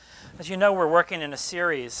As you know, we're working in a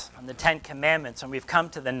series on the Ten Commandments, and we've come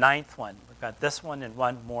to the ninth one. We've got this one and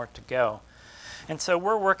one more to go. And so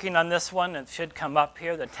we're working on this one. It should come up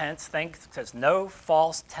here. The 10th thing says, no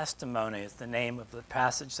false testimony is the name of the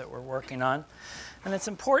passage that we're working on. And it's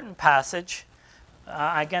an important passage.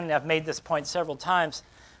 Again, I've made this point several times.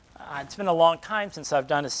 It's been a long time since I've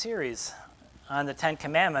done a series on the Ten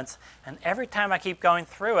Commandments. And every time I keep going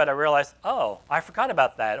through it, I realize, oh, I forgot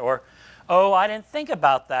about that. Or, oh, I didn't think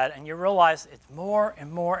about that. And you realize it's more and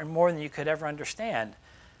more and more than you could ever understand.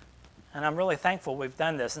 And I'm really thankful we've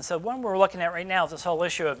done this. And so what we're looking at right now is this whole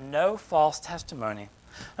issue of no false testimony.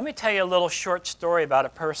 Let me tell you a little short story about a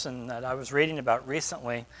person that I was reading about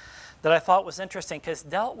recently that I thought was interesting because it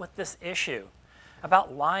dealt with this issue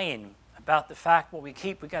about lying, about the fact what we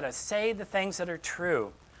got to say the things that are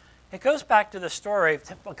true. It goes back to the story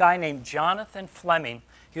of a guy named Jonathan Fleming.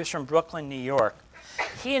 He was from Brooklyn, New York.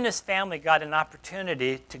 He and his family got an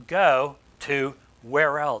opportunity to go to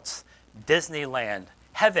where else? Disneyland.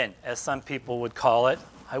 Heaven, as some people would call it.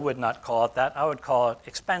 I would not call it that. I would call it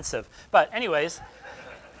expensive. But anyways,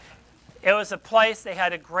 it was a place. They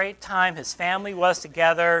had a great time. His family was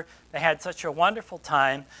together. They had such a wonderful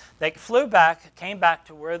time. They flew back, came back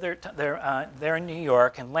to where they're in New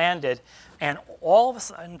York and landed, and all of a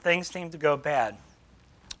sudden things seemed to go bad.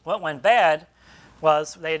 What went bad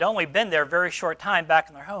was they had only been there a very short time back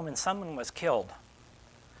in their home, and someone was killed.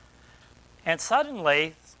 And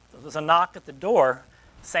suddenly, there was a knock at the door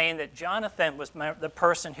saying that Jonathan was the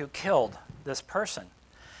person who killed this person.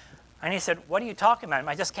 And he said, what are you talking about?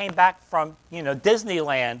 I just came back from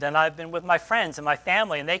Disneyland, and I've been with my friends and my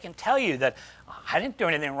family, and they can tell you that I didn't do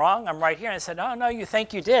anything wrong. I'm right here. And I said, oh, no, you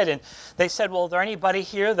think you did. And they said, well, is there anybody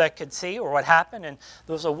here that could see or what happened? And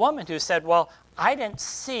there was a woman who said, well, I didn't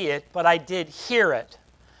see it, but I did hear it.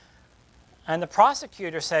 And the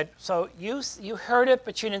prosecutor said, so you heard it,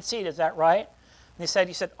 but you didn't see it. Is that right? And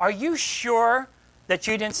he said, are you sure that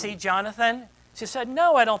you didn't see Jonathan? She said,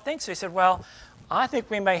 no, I don't think so. He said, well, I think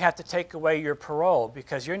we may have to take away your parole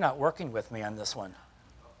because you're not working with me on this one.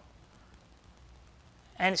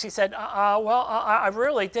 And she said, I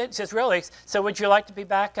really did. She says, really? So would you like to be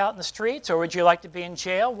back out in the streets or would you like to be in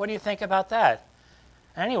jail? What do you think about that?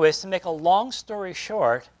 Anyways, to make a long story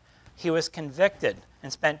short, he was convicted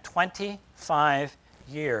and spent 25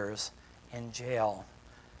 years in jail.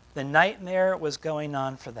 The nightmare was going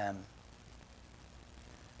on for them.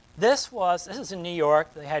 This is in New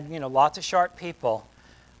York. They had lots of sharp people.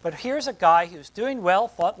 But here's a guy who's doing well,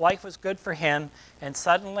 thought life was good for him, and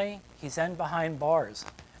suddenly he's in behind bars.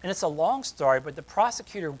 And it's a long story, but the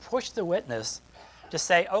prosecutor pushed the witness to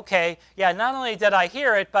say, okay, yeah, not only did I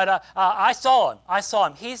hear it, but I saw him. I saw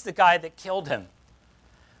him. He's the guy that killed him.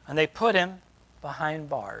 And they put him behind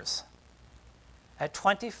bars. At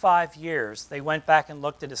 25 years, they went back and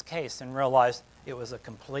looked at his case and realized it was a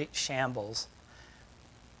complete shambles.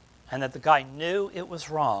 And that the guy knew it was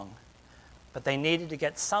wrong, but they needed to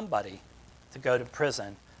get somebody to go to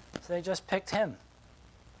prison. So they just picked him.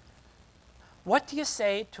 What do you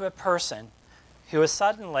say to a person who is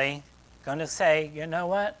suddenly going to say, you know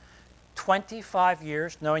what, 25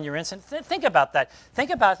 years knowing you're innocent? Think about that. Think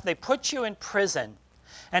about they put you in prison,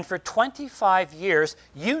 and for 25 years,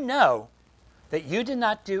 you know that you did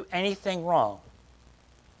not do anything wrong.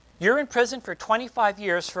 You're in prison for 25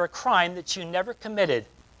 years for a crime that you never committed.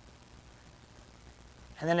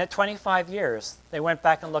 And then at 25 years, they went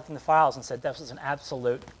back and looked in the files and said, this was an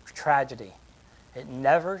absolute tragedy. It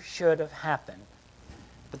never should have happened.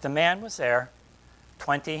 But the man was there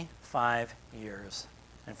 25 years.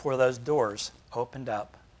 And for those doors opened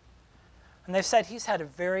up. And they've said he's had a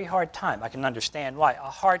very hard time. I can understand why.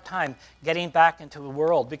 A hard time getting back into the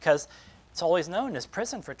world because it's always known as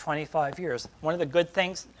prison for 25 years. One of the good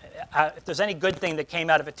things, if there's any good thing that came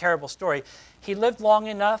out of a terrible story, he lived long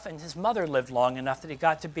enough and his mother lived long enough that he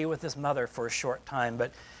got to be with his mother for a short time.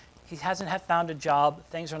 But he hasn't found a job.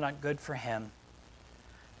 Things are not good for him.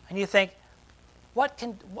 And you think, what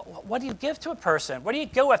do you give to a person? What do you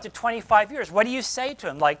go after 25 years? What do you say to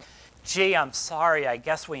him? Like, gee, I'm sorry, I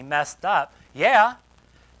guess we messed up. Yeah,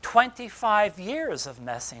 25 years of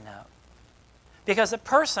messing up. Because a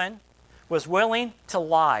person was willing to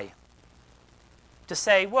lie. To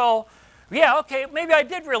say, well, yeah, okay, maybe I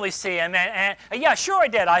did really see him. And yeah, sure I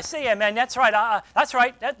did. I see him. And that's right. That's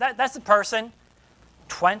right. That's the person.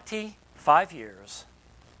 25 years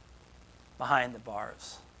behind the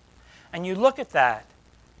bars. And you look at that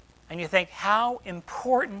and you think how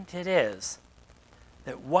important it is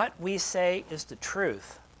that what we say is the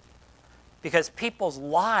truth. Because people's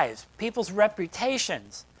lives, people's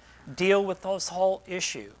reputations deal with this whole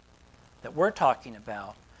issue that we're talking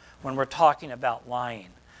about when we're talking about lying.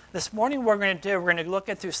 This morning we're going to look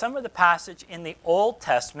at through some of the passage in the Old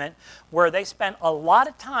Testament where they spent a lot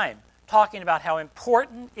of time talking about how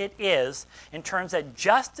important it is in terms that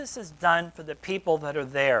justice is done for the people that are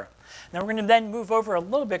there. Now we're going to then move over a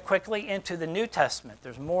little bit quickly into the New Testament.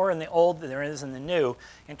 There's more in the Old than there is in the New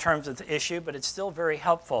in terms of the issue, but it's still very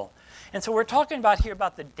helpful. And so we're talking about here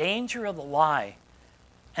about the danger of the lie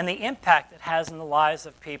and the impact it has in the lives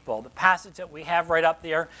of people. The passage that we have right up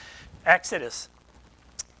there, Exodus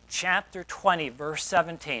chapter 20, verse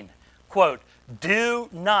 17, quote, "Do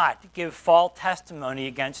not give false testimony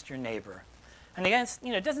against your neighbor." And against,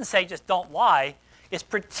 it doesn't say just don't lie. It's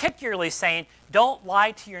particularly saying don't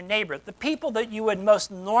lie to your neighbor, the people that you would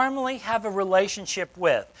most normally have a relationship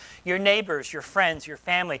with, your neighbors, your friends, your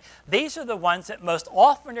family. These are the ones that most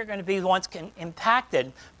often are going to be the ones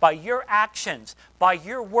impacted by your actions, by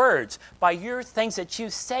your words, by your things that you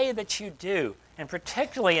say that you do. And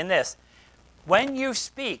particularly in this, when you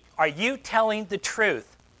speak, are you telling the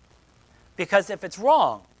truth? Because if it's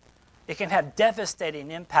wrong, it can have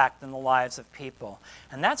devastating impact in the lives of people.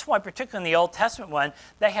 And that's why, particularly in the Old Testament one,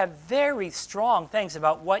 they have very strong things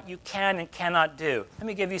about what you can and cannot do. Let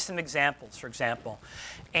me give you some examples, for example.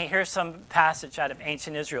 And here's some passage out of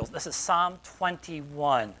ancient Israel. This is Psalm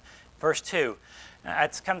 21, verse 2.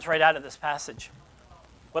 It comes right out of this passage.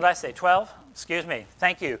 What did I say, 12? Excuse me.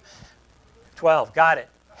 Thank you. 12, got it.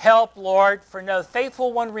 "Help, Lord, for no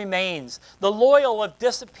faithful one remains. The loyal have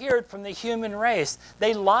disappeared from the human race.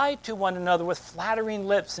 They lie to one another with flattering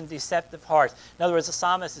lips and deceptive hearts." In other words, the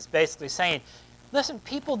psalmist is basically saying, listen,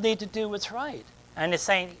 people need to do what's right. And it's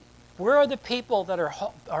saying, where are the people that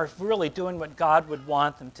are really doing what God would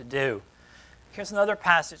want them to do? Here's another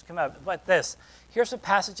passage come out like this. Here's a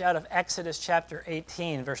passage out of Exodus chapter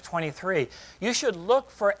 18, verse 23. "You should look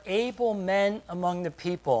for able men among the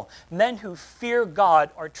people, men who fear God,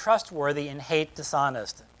 are trustworthy, and hate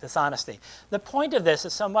dishonesty." The point of this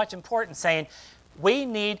is so much important, saying we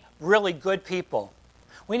need really good people.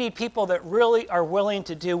 We need people that really are willing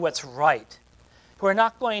to do what's right, who are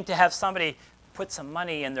not going to have somebody put some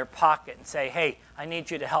money in their pocket and say, "Hey, I need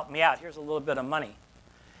you to help me out. Here's a little bit of money."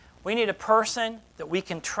 We need a person that we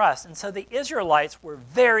can trust. And so the Israelites were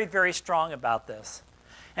very, very strong about this.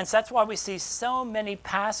 And so that's why we see so many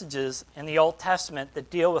passages in the Old Testament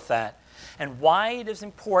that deal with that. And why it is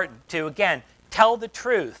important to, again, tell the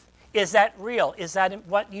truth. Is that real? Is that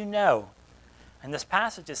what you know? And this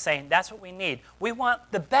passage is saying that's what we need. We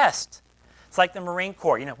want the best. It's like the Marine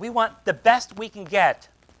Corps. We want the best we can get.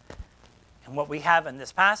 And what we have in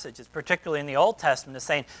this passage is particularly in the Old Testament is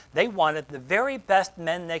saying they wanted the very best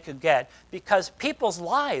men they could get because people's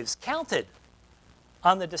lives counted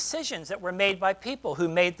on the decisions that were made by people who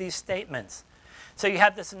made these statements. So you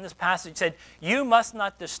have this in this passage said, you must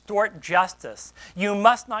not distort justice. You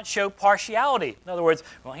must not show partiality. In other words,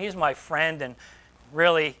 well, he's my friend and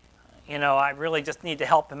really, I really just need to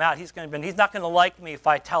help him out. He's not going to like me if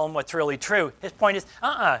I tell him what's really true. His point is,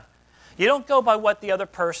 you don't go by what the other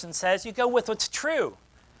person says. You go with what's true.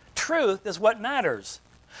 Truth is what matters.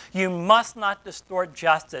 You must not distort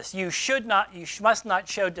justice. You must not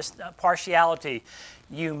show partiality.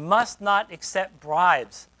 You must not accept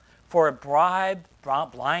bribes, for a bribe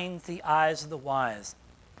blinds the eyes of the wise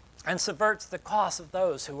and subverts the cause of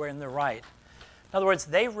those who are in the right. In other words,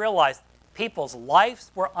 they realized people's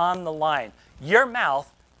lives were on the line. Your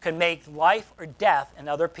mouth could make life or death in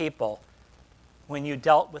other people when you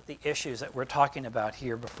dealt with the issues that we're talking about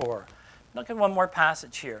here before. Look at one more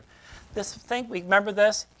passage here. Remember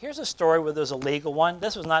this? Here's a story where there's a legal one.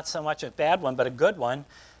 This was not so much a bad one, but a good one.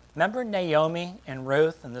 Remember Naomi and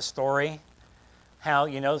Ruth and the story? How,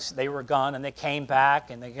 they were gone and they came back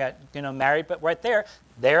and they got, married. But right there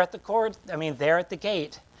at the court, there at the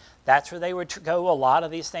gate, that's where they would go. A lot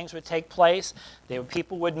of these things would take place.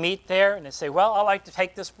 People would meet there and they'd say, well, I'd like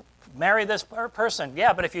to marry this person.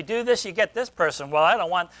 Yeah, but if you do this, you get this person. Well, I don't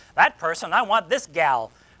want that person. I want this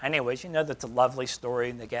gal. Anyways, that's a lovely story.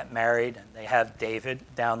 And they get married and they have David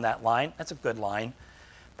down that line. That's a good line.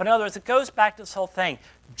 But in other words, it goes back to this whole thing.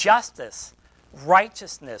 Justice,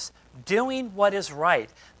 righteousness, doing what is right.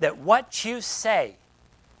 That what you say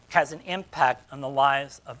has an impact on the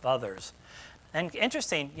lives of others. And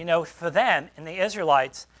interesting, for them and the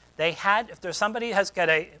Israelites, they had, if there's somebody who has got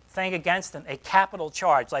a thing against them, a capital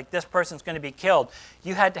charge, like this person's going to be killed,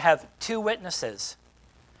 you had to have 2 witnesses.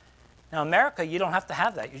 Now, in America, you don't have to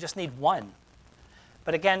have that. You just need 1.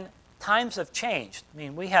 But again, times have changed.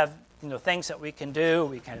 We have, things that we can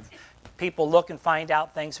do. People look and find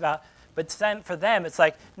out things about. But then for them, it's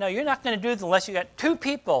like, no, you're not going to do this unless you got 2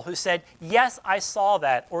 people who said, yes, I saw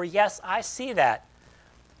that, or yes, I see that.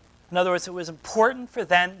 In other words, it was important for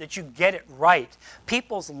them that you get it right.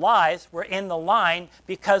 People's lives were in the line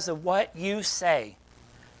because of what you say.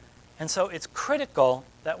 And so it's critical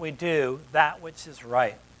that we do that which is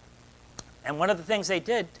right. And one of the things they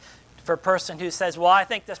did for a person who says, well, I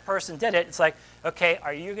think this person did it, it's like, okay,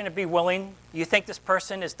 are you going to be willing? You think this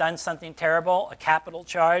person has done something terrible, a capital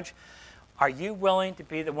charge? Are you willing to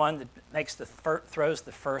be the one that throws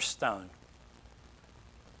the first stone?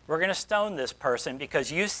 We're going to stone this person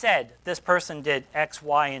because you said this person did X,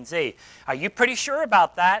 Y, and Z. Are you pretty sure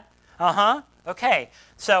about that? Uh-huh. Okay.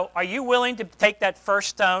 So are you willing to take that first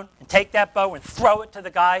stone and take that bow and throw it to the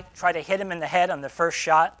guy, try to hit him in the head on the first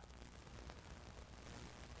shot?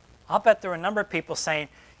 I'll bet there were a number of people saying,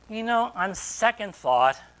 you know, on second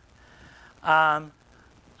thought, I'm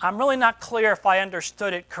really not clear if I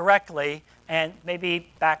understood it correctly, and maybe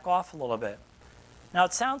back off a little bit. Now,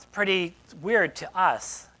 it sounds pretty weird to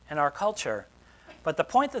us in our culture, but the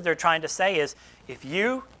point that they're trying to say is, if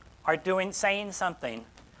you are saying something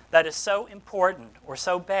that is so important or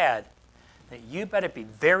so bad, that you better be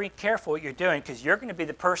very careful what you're doing, because you're going to be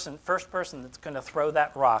the first person that's going to throw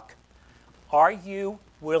that rock. Are you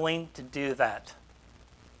willing to do that?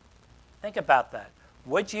 Think about that.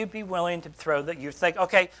 Would you be willing to throw that? You think,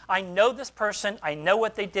 okay, I know this person. I know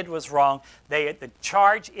what they did was wrong. The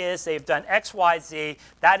charge is they've done X, Y, Z.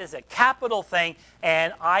 That is a capital thing,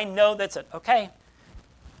 and I know that's it. Okay,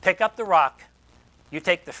 pick up the rock. You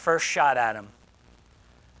take the first shot at him,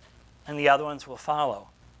 and the other ones will follow.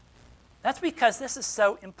 That's because this is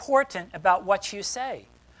so important about what you say.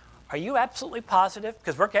 Are you absolutely positive?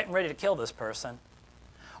 Because we're getting ready to kill this person.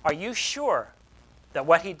 Are you sure that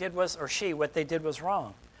what he did was, or she, what they did was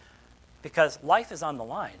wrong? Because life is on the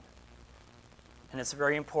line, and it's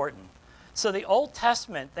very important. So the Old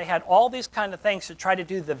Testament, they had all these kind of things to try to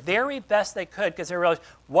do the very best they could, because they realized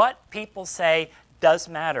what people say does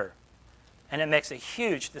matter, and it makes a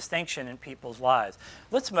huge distinction in people's lives.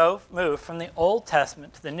 Let's move from the Old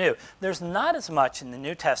Testament to the New. There's not as much in the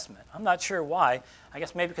New Testament. I'm not sure why. I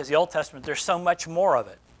guess maybe because the Old Testament, there's so much more of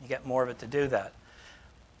it. You get more of it to do that.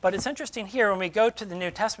 But it's interesting here, when we go to the New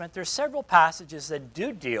Testament, there's several passages that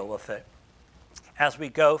do deal with it as we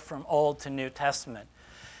go from Old to New Testament.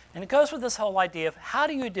 And it goes with this whole idea of, how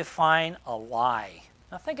do you define a lie?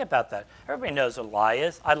 Now think about that. Everybody knows what a lie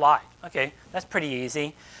is. I lied. Okay, that's pretty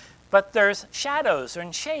easy. But there's shadows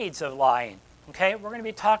and shades of lying. Okay, we're going to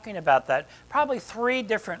be talking about that probably 3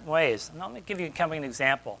 different ways. And let me give you an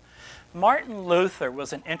example. Martin Luther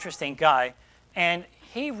was an interesting guy, and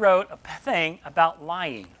he wrote a thing about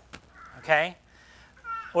lying, okay,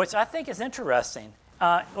 which I think is interesting.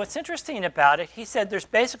 What's interesting about it, he said there's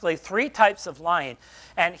basically 3 types of lying,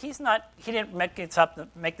 and he didn't make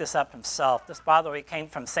this up himself. This, by the way, came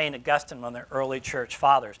from St. Augustine, one of the early church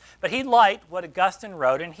fathers. But he liked what Augustine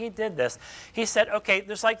wrote, and he did this. He said, okay,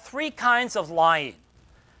 there's like 3 kinds of lying.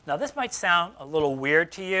 Now, this might sound a little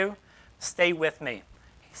weird to you. Stay with me.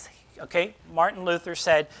 Okay, Martin Luther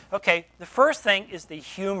said, okay, the first thing is the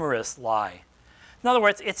humorous lie. In other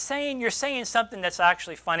words, you're saying something that's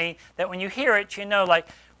actually funny, that when you hear it, you know, like,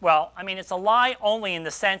 well, I mean, it's a lie only in the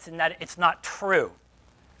sense in that it's not true.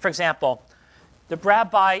 For example, the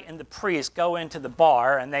rabbi and the priest go into the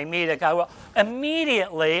bar and they meet a guy. Well,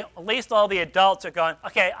 immediately, at least all the adults are going,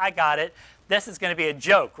 okay, I got it. This is going to be a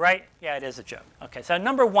joke, right? Yeah, it is a joke. Okay, so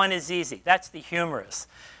number 1 is easy. That's the humorous.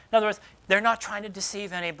 In other words, they're not trying to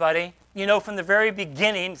deceive anybody. You know, from the very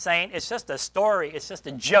beginning, saying it's just a story, it's just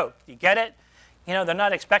a joke. You get it? You know, they're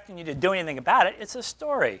not expecting you to do anything about it. It's a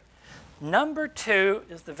story. Number 2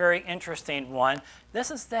 is the very interesting one.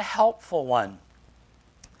 This is the helpful one.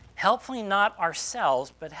 Helping not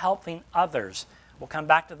ourselves, but helping others. We'll come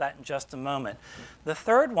back to that in just a moment. The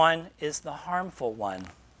third one is the harmful one.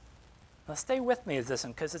 Now stay with me with this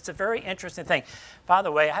one, because it's a very interesting thing. By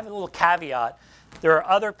the way, I have a little caveat. There are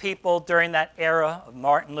other people during that era of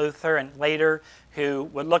Martin Luther and later who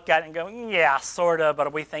would look at it and go, yeah, sort of,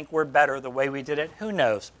 but we think we're better the way we did it. Who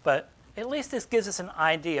knows? But at least this gives us an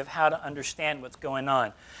idea of how to understand what's going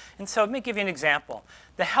on. And so let me give you an example.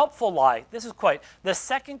 The helpful lie, this is quite, the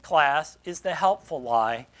second class is the helpful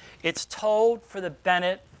lie. It's told for the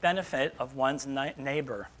benefit of one's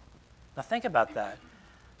neighbor. Now think about that.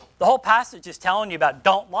 The whole passage is telling you about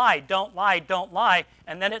don't lie, don't lie, don't lie,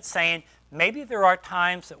 and then it's saying, maybe there are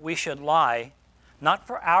times that we should lie, not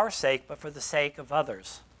for our sake, but for the sake of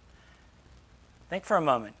others. Think for a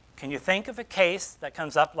moment. Can you think of a case that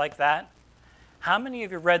comes up like that? How many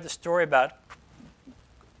of you read the story about,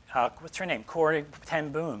 what's her name, Corrie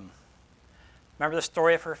ten Boom? Remember the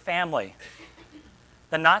story of her family?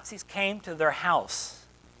 The Nazis came to their house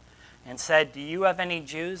and said, do you have any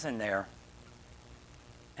Jews in there?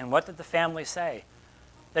 And what did the family say?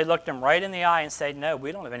 They looked him right in the eye and said, no,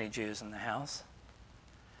 we don't have any Jews in the house.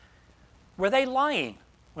 Were they lying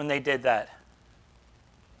when they did that?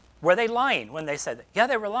 Were they lying when they said that? Yeah,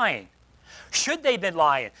 they were lying. Should they have been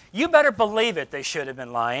lying? You better believe it, they should have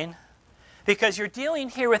been lying. Because you're dealing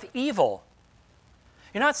here with evil.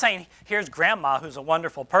 You're not saying, here's grandma who's a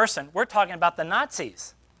wonderful person. We're talking about the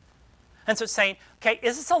Nazis. And so it's saying, okay,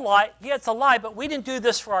 is this a lie? Yeah, it's a lie, but we didn't do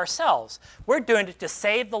this for ourselves. We're doing it to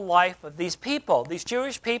save the life of these people, these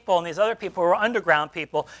Jewish people and these other people who were underground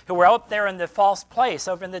people who were out there in the false place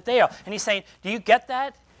over in the Dale. And he's saying, do you get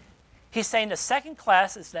that? He's saying the second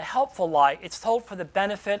class is the helpful lie. It's told for the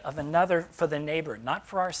benefit of another, for the neighbor, not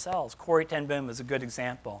for ourselves. Corrie ten Boom is a good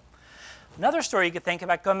example. Another story you could think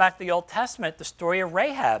about, going back to the Old Testament, the story of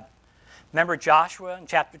Rahab. Remember Joshua in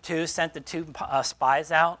chapter 2 sent the two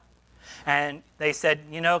spies out? And they said,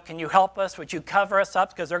 can you help us? Would you cover us up?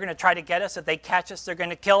 Because they're going to try to get us. If they catch us, they're going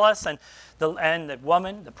to kill us. And the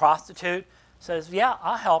woman, the prostitute, says, yeah,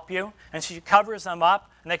 I'll help you. And she covers them up.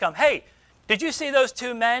 And they come, hey, did you see those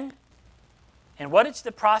two men? And what did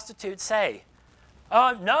the prostitute say?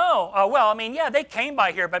 No. Yeah, they came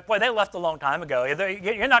by here, but boy, they left a long time ago.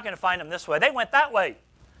 You're not going to find them this way. They went that way.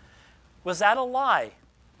 Was that a lie?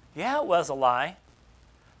 Yeah, it was a lie.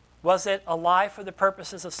 Was it a lie for the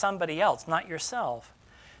purposes of somebody else, not yourself?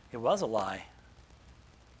 It was a lie.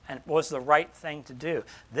 And it was the right thing to do.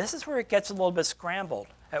 This is where it gets a little bit scrambled.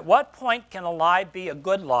 At what point can a lie be a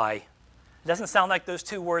good lie? It doesn't sound like those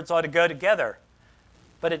two words ought to go together,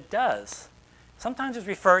 but it does. Sometimes it's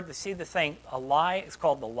referred to, see the thing, a lie is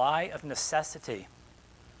called the lie of necessity.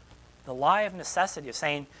 The lie of necessity of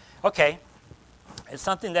saying, okay, it's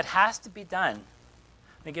something that has to be done.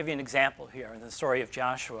 Let me give you an example here in the story of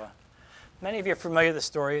Joshua. Many of you are familiar with the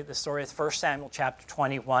story. The story is 1 Samuel chapter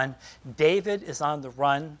 21. David is on the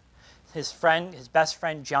run. His best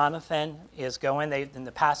friend Jonathan is going. In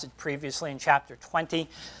the passage previously in chapter 20,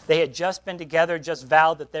 they had just been together, just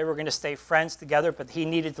vowed that they were going to stay friends together, but he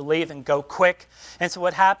needed to leave and go quick. And so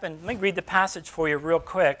what happened, let me read the passage for you real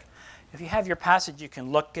quick. If you have your passage, you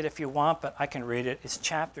can look it if you want, but I can read it. It's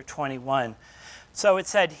chapter 21. So it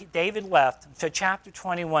said David left. So chapter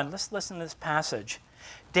 21, let's listen to this passage.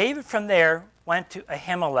 David from there went to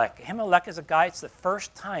Ahimelech. Ahimelech is a guy, it's the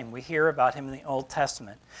first time we hear about him in the Old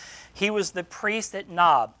Testament. He was the priest at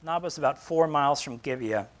Nob. Nob was about 4 miles from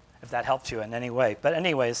Gibeah, if that helps you in any way. But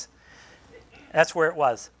anyways, that's where it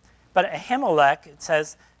was. But Ahimelech, it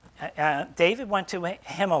says, David went to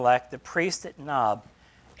Ahimelech, the priest at Nob.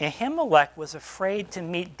 Ahimelech was afraid to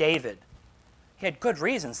meet David. He had good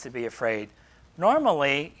reasons to be afraid.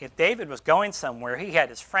 Normally, if David was going somewhere, he had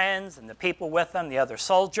his friends and the people with him, the other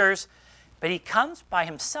soldiers, but he comes by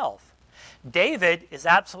himself. David is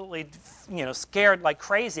absolutely, scared like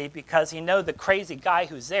crazy because he knows the crazy guy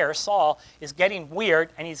who's there, Saul, is getting weird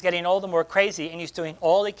and he's getting all the more crazy and he's doing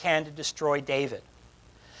all he can to destroy David.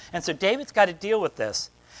 And so David's got to deal with this.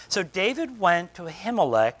 So David went to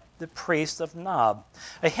Ahimelech, the priest of Nob.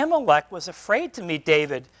 Ahimelech was afraid to meet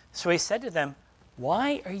David, so he said to them,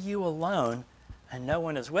 "Why are you alone and no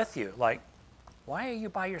one is with you?" Like, why are you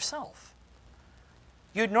by yourself?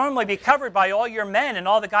 You'd normally be covered by all your men and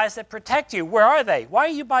all the guys that protect you. Where are they? Why are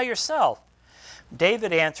you by yourself?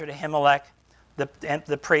 David answered Ahimelech,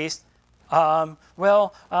 the priest, I'm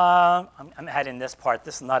adding this part.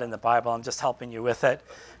 This is not in the Bible. I'm just helping you with it.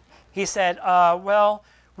 He said,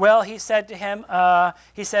 he said to him,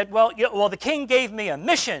 the king gave me a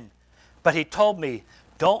mission, but he told me,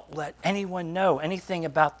 don't let anyone know anything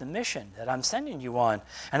about the mission that I'm sending you on,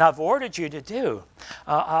 and I've ordered you to do.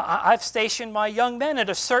 I've stationed my young men at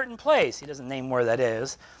a certain place. He doesn't name where that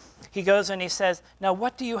is. He goes and he says, now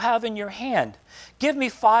what do you have in your hand? Give me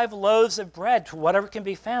 5 loaves of bread to whatever can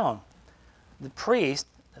be found. The priest,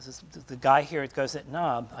 this is the guy here that goes at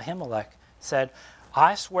Nob, Ahimelech, said,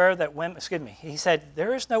 I swear that he said,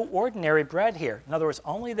 there is no ordinary bread here. In other words,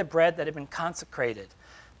 only the bread that had been consecrated,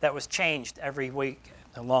 that was changed every week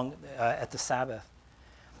at the Sabbath.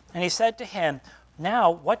 And he said to him,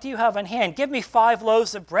 now, what do you have in hand? Give me 5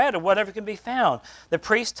 loaves of bread or whatever can be found. The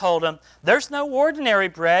priest told him, there's no ordinary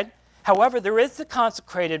bread. However, there is the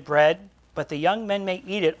consecrated bread, but the young men may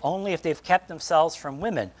eat it only if they've kept themselves from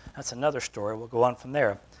women. That's another story. We'll go on from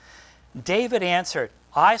there. David answered,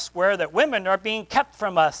 I swear that women are being kept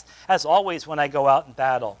from us, as always when I go out in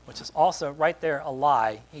battle, which is also right there a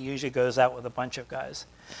lie. He usually goes out with a bunch of guys.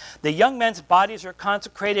 The young men's bodies are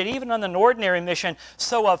consecrated even on an ordinary mission,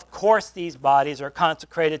 so of course these bodies are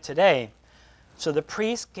consecrated today. So the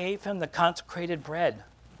priest gave him the consecrated bread,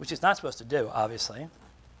 which he's not supposed to do, obviously.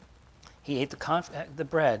 He ate the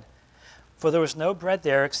bread. For there was no bread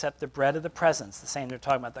there except the bread of the presence, the same they're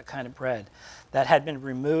talking about, that kind of bread, that had been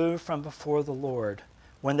removed from before the Lord.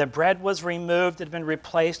 When the bread was removed, it had been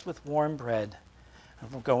replaced with warm bread.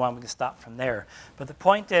 And we'll go on, we can stop from there. But the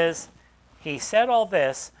point is, he said all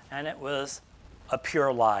this, and it was a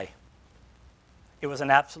pure lie. It was an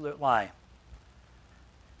absolute lie.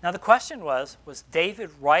 Now the question was David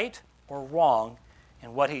right or wrong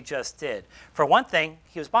in what he just did? For one thing,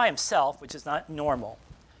 he was by himself, which is not normal.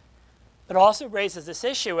 But it also raises this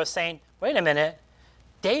issue of saying, wait a minute,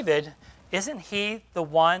 David, isn't he the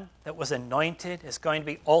one that was anointed, is going to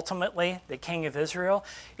be ultimately the king of Israel?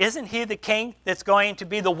 Isn't he the king that's going to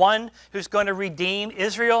be the one who's going to redeem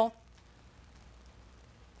Israel?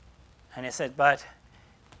 And he said, but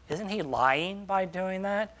isn't he lying by doing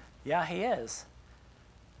that? Yeah, he is.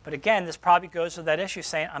 But again, this probably goes to that issue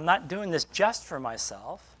saying, I'm not doing this just for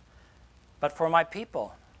myself, but for my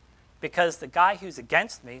people. Because the guy who's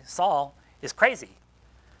against me, Saul, is crazy.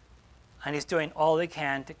 And he's doing all he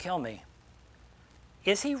can to kill me.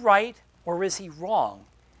 Is he right or is he wrong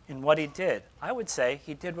in what he did? I would say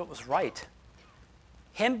he did what was right.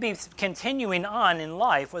 Him continuing on in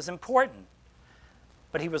life was important.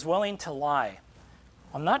 But he was willing to lie.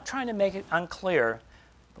 I'm not trying to make it unclear,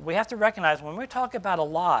 but we have to recognize when we talk about a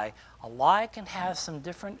lie can have some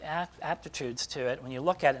different aptitudes to it when you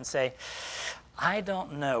look at it and say, I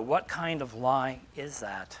don't know, what kind of lie is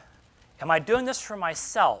that? Am I doing this for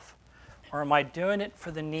myself, or am I doing it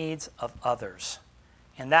for the needs of others?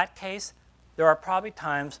 In that case, there are probably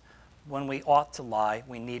times when we ought to lie,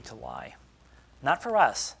 we need to lie. Not for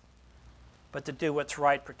us, but to do what's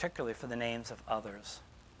right, particularly for the names of others.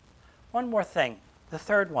 One more thing, the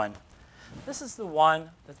third one. This is the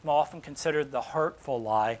one that's often considered the hurtful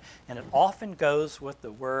lie, and it often goes with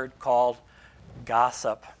the word called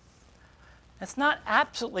gossip. It's not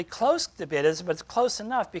absolutely close to it, but it's close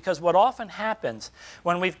enough, because what often happens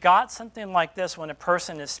when we've got something like this, when a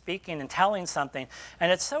person is speaking and telling something,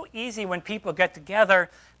 and it's so easy when people get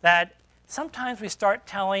together that sometimes we start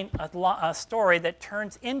telling a story that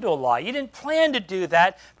turns into a lie. You didn't plan to do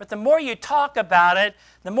that, but the more you talk about it,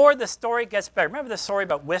 the more the story gets better. Remember the story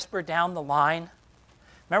about Whisper Down the Line?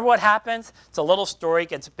 Remember what happens? It's a little story,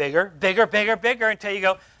 gets bigger, bigger, bigger, bigger, until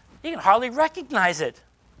you can hardly recognize it.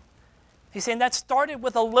 He's saying that started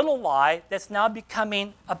with a little lie that's now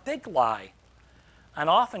becoming a big lie. And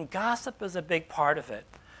often gossip is a big part of it.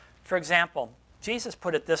 For example, Jesus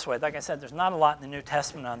put it this way. Like I said, there's not a lot in the New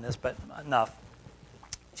Testament on this, but enough.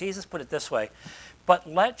 Jesus put it this way. But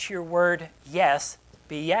let your word yes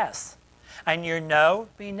be yes, and your no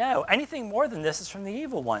be no. Anything more than this is from the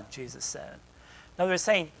evil one, Jesus said. In other words,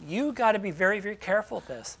 saying, you got to be very, very careful with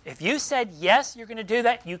this. If you said yes, you're going to do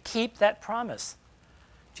that, you keep that promise.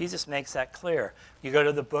 Jesus makes that clear. You go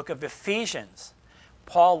to the book of Ephesians.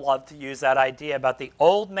 Paul loved to use that idea about the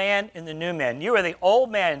old man and the new man. You are the old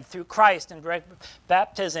man through Christ and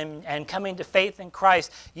baptism and coming to faith in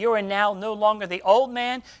Christ. You are now no longer the old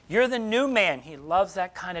man, you're the new man. He loves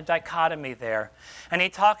that kind of dichotomy there. And he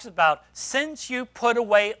talks about, since you put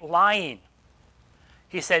away lying,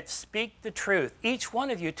 he said, speak the truth, each one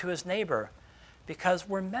of you to his neighbor, because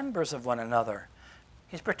we're members of one another.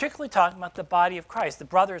 He's particularly talking about the body of Christ, the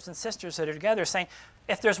brothers and sisters that are together, saying,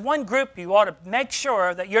 if there's one group you ought to make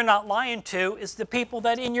sure that you're not lying to, is the people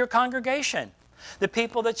that in your congregation, the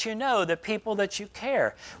people that you know, the people that you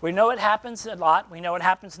care. We know it happens a lot. We know it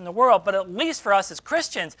happens in the world. But at least for us as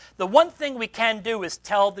Christians, the one thing we can do is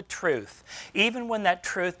tell the truth, even when that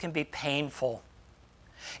truth can be painful.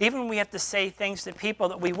 Even when we have to say things to people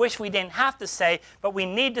that we wish we didn't have to say, but we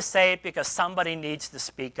need to say it because somebody needs to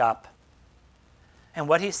speak up. And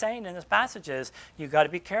what he's saying in this passage is, you've got to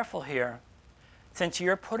be careful here. Since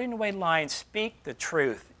you're putting away lying, speak the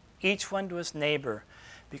truth, each one to his neighbor,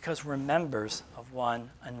 because we're members of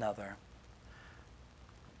one another.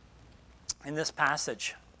 In this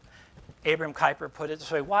passage, Abraham Kuyper put it this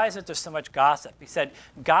way, why is it there's so much gossip? He said,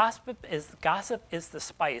 gossip is the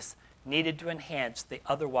spice needed to enhance the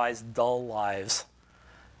otherwise dull lives.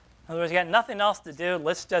 In other words, you got nothing else to do,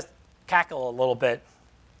 let's just cackle a little bit,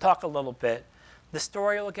 talk a little bit. The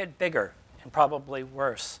story will get bigger and probably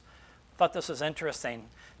worse. I thought this was interesting.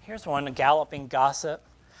 Here's one, a galloping gossip.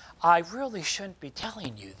 I really shouldn't be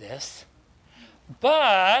telling you this,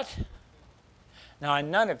 but... Now,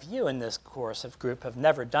 none of you in this course of group have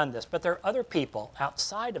never done this, but there are other people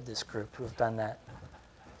outside of this group who have done that.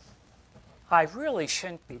 I really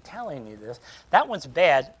shouldn't be telling you this. That one's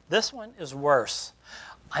bad. This one is worse.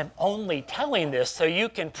 I'm only telling this so you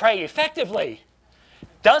can pray effectively.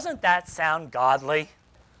 Doesn't that sound godly?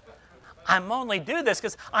 I'm only do this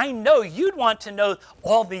because I know you'd want to know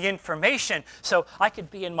all the information so I could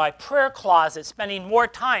be in my prayer closet spending more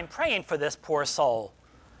time praying for this poor soul.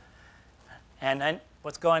 And then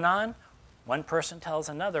what's going on? One person tells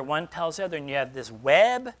another, one tells the other, and you have this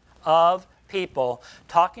web of people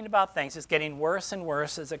talking about things. It's getting worse and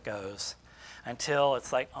worse as it goes until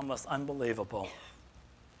it's like almost unbelievable.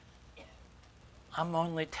 I'm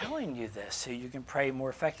only telling you this so you can pray more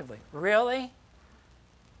effectively. Really?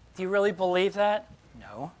 Do you really believe that?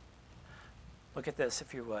 No. Look at this,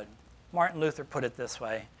 if you would. Martin Luther put it this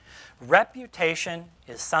way. Reputation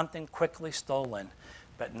is something quickly stolen,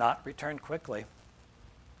 but not returned quickly.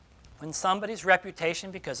 When somebody's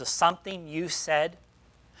reputation, because of something you said,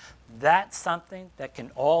 that's something that can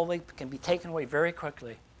be taken away very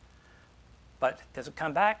quickly. But does it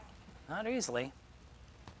come back? Not easily.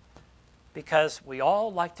 Because we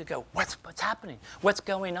all like to go, what's happening? What's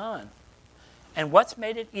going on? And what's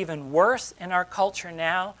made it even worse in our culture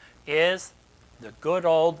now is the good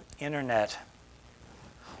old internet.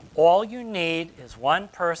 All you need is one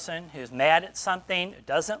person who's mad at something, who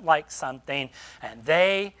doesn't like something, and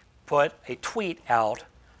they put a tweet out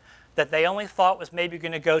that they only thought was maybe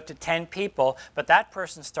going to go to 10 people, but that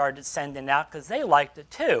person started sending out because they liked it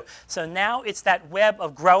too. So now it's that web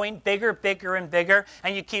of growing bigger, bigger, and bigger,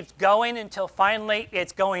 and you keep going until finally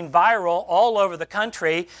it's going viral all over the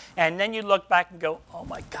country, and then you look back and go, oh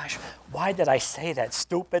my gosh, why did I say that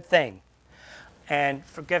stupid thing? And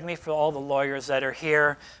forgive me for all the lawyers that are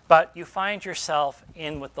here, but you find yourself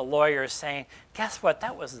in with the lawyers saying, guess what,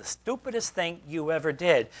 that was the stupidest thing you ever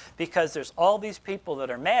did, because there's all these people that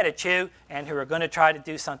are mad at you and who are going to try to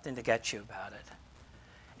do something to get you about it.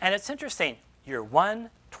 And it's interesting, you're one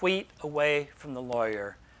tweet away from the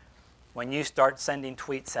lawyer when you start sending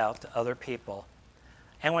tweets out to other people.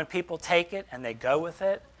 And when people take it and they go with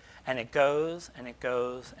it, and it goes, and it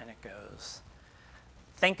goes, and it goes.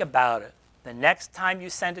 Think about it. The next time you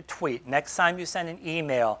send a tweet, next time you send an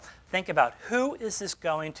email, think about who is this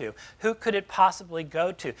going to? Who could it possibly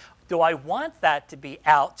go to? Do I want that to be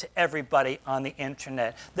out to everybody on the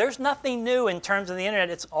internet? There's nothing new in terms of the internet.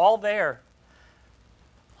 It's all there.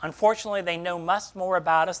 Unfortunately, they know much more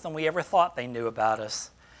about us than we ever thought they knew about us.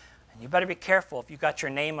 And you better be careful if you got your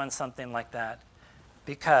name on something like that,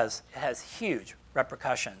 because it has huge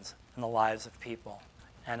repercussions in the lives of people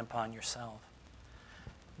and upon yourself.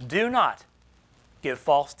 Do not give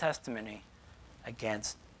false testimony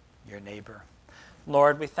against your neighbor.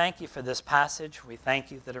 Lord, we thank you for this passage. We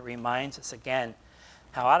thank you that it reminds us again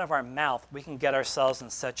how out of our mouth we can get ourselves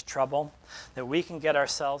in such trouble, that we can get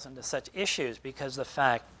ourselves into such issues because of the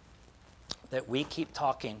fact that we keep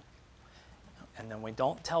talking and then we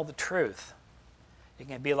don't tell the truth. It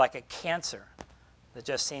can be like a cancer that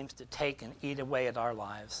just seems to take and eat away at our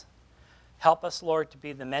lives. Help us, Lord, to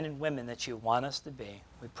be the men and women that you want us to be.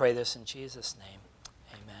 We pray this in Jesus' name.